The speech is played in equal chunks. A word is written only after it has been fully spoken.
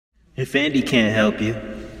If Andy can't help you.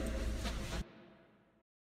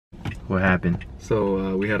 What happened?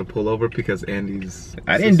 So we had to pull over because Andy's...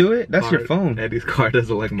 I didn't do it. That's your phone. Andy's car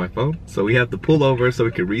doesn't like my phone. So we have to pull over so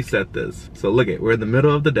we can reset this. So look it, we're in the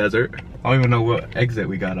middle of the desert. I don't even know what exit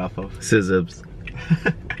we got off of. Scissors.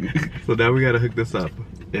 So now we gotta hook this up.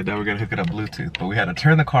 And now we're gonna hook it up Bluetooth. But we had to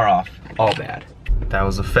turn the car off. All bad. That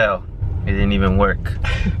was a fail. It didn't even work.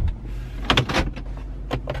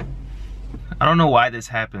 I don't know why this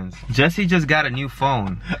happens. Jesse just got a new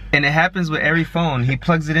phone. And it happens with every phone. He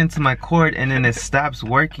plugs it into my cord and then it stops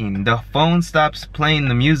working. The phone stops playing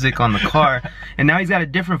the music on the car. And now he's got a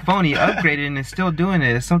different phone. He upgraded and it's still doing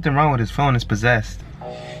it. There's something wrong with his phone. It's possessed.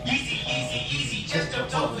 Easy, easy, easy, just don't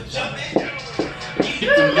overjump it. Easy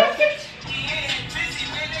to like it.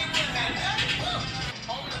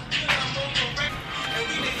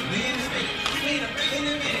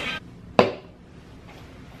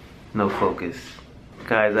 No focus.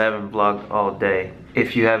 Guys, I haven't vlogged all day.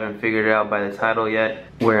 If you haven't figured it out by the title yet,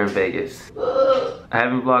 we're in Vegas. I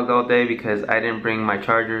haven't vlogged all day because I didn't bring my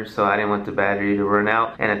charger, so I didn't want the battery to run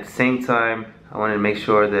out. And at the same time, I wanted to make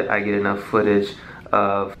sure that I get enough footage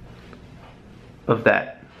of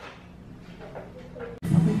that.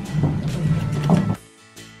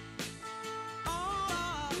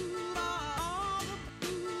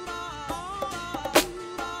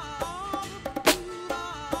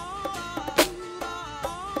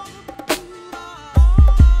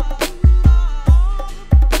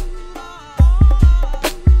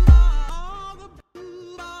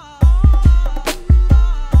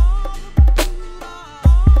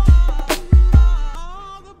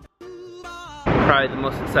 Probably the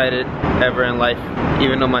most excited ever in life,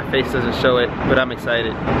 even though my face doesn't show it, but I'm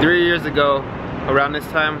excited. 3 years ago, around this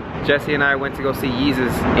time, Jesse and I went to go see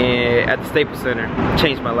Yeezus at the Staples Center.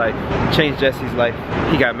 Changed my life, changed Jesse's life.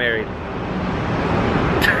 He got married.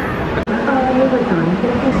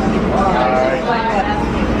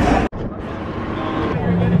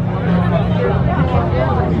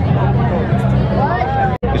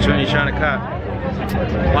 Which one are you trying to cop?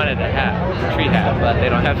 Wanted a hat, tree hat, but they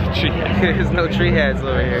don't have a tree hat. There's no tree hats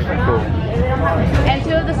over here. Cool. And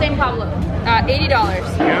two of the same Pablo. $80.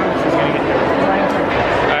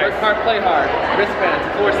 Work hard, play hard. Wristbands,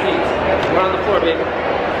 4 seats. We're on the floor, baby.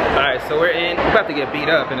 Alright, so we're in. We're about to get beat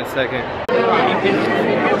up in a second.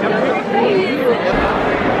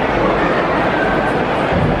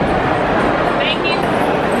 Thank you.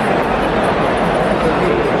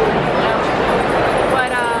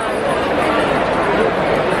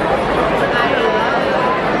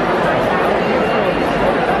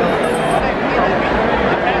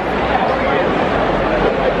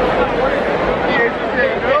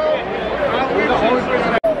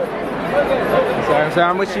 So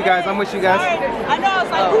I'm with you guys. I'm with you guys. I know. It's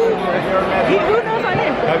like, who knows our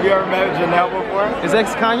name? Have you ever met Janelle before? Is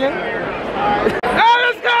X Kanye? Hey,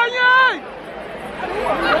 it's Kanye!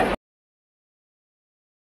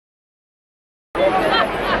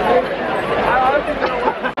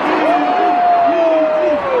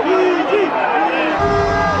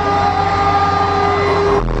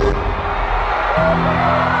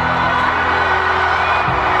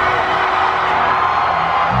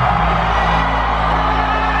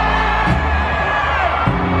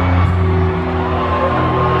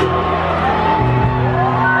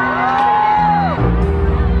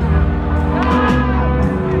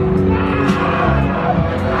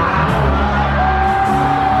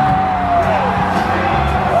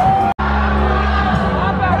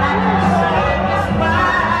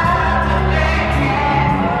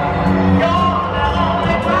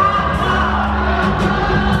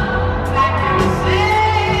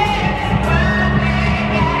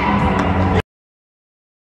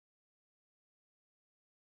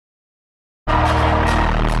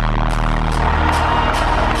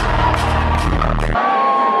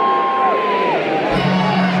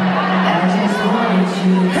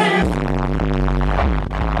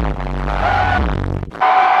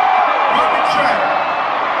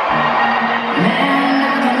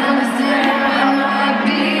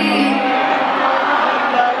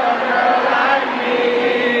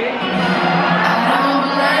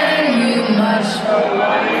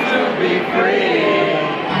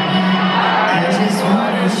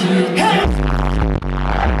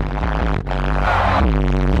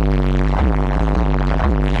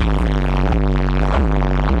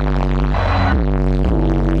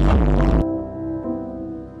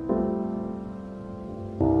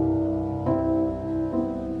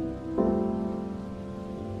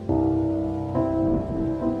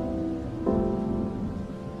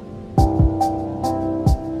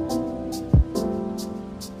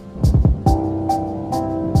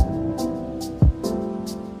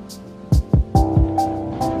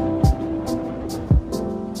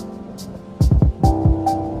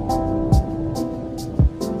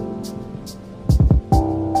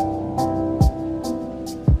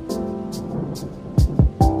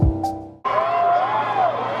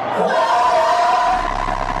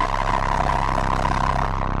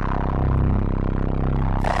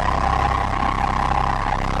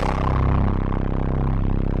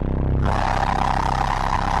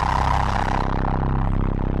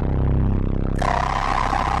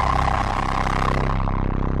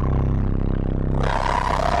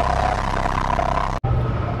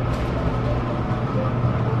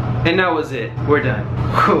 And that was it. We're done.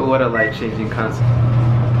 What a life-changing concert.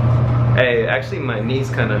 Hey, actually my knees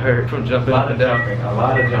kind of hurt from jumping up and down. A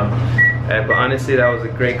lot of jumping. Hey, but honestly, that was a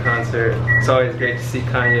great concert. It's always great to see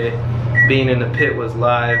Kanye. Being in the pit was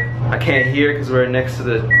live. I can't hear because we're next to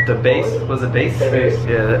the bass. Was it bass? Bass.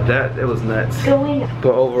 Yeah, it was nuts.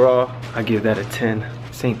 But overall, I give that a 10.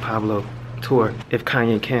 St. Pablo tour. If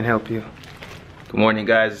Kanye can't help you. Good morning,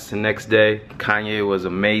 guys. It's the next day. Kanye was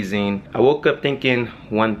amazing. I woke up thinking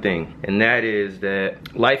one thing, and that is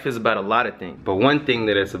that life is about a lot of things, but one thing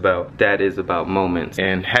that it's about, that is about moments.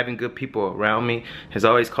 And having good people around me has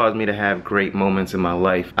always caused me to have great moments in my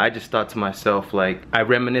life. I just thought to myself, like, I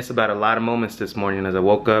reminisce about a lot of moments this morning as I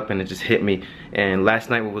woke up, and it just hit me. And last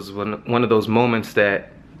night was one of those moments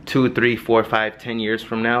that 2, 3, 4, 5, 10 years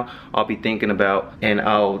from now, I'll be thinking about, and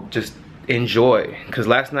I'll just enjoy, because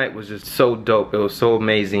last night was just so dope. It was so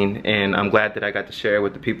amazing, and I'm glad that I got to share it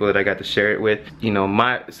with the people that I got to share it with. You know,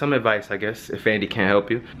 some advice, I guess, if Andy can't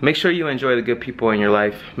help you, make sure you enjoy the good people in your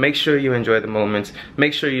life. Make sure you enjoy the moments.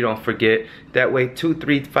 Make sure you don't forget. That way 2,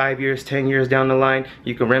 3, 5 years, 10 years down the line,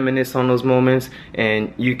 you can reminisce on those moments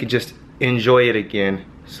and you can just enjoy it again.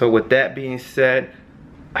 So with that being said,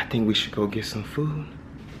 I think we should go get some food.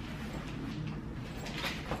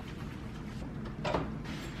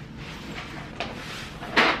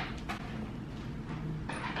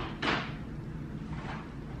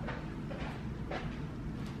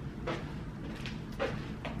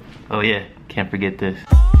 Oh yeah, can't forget this.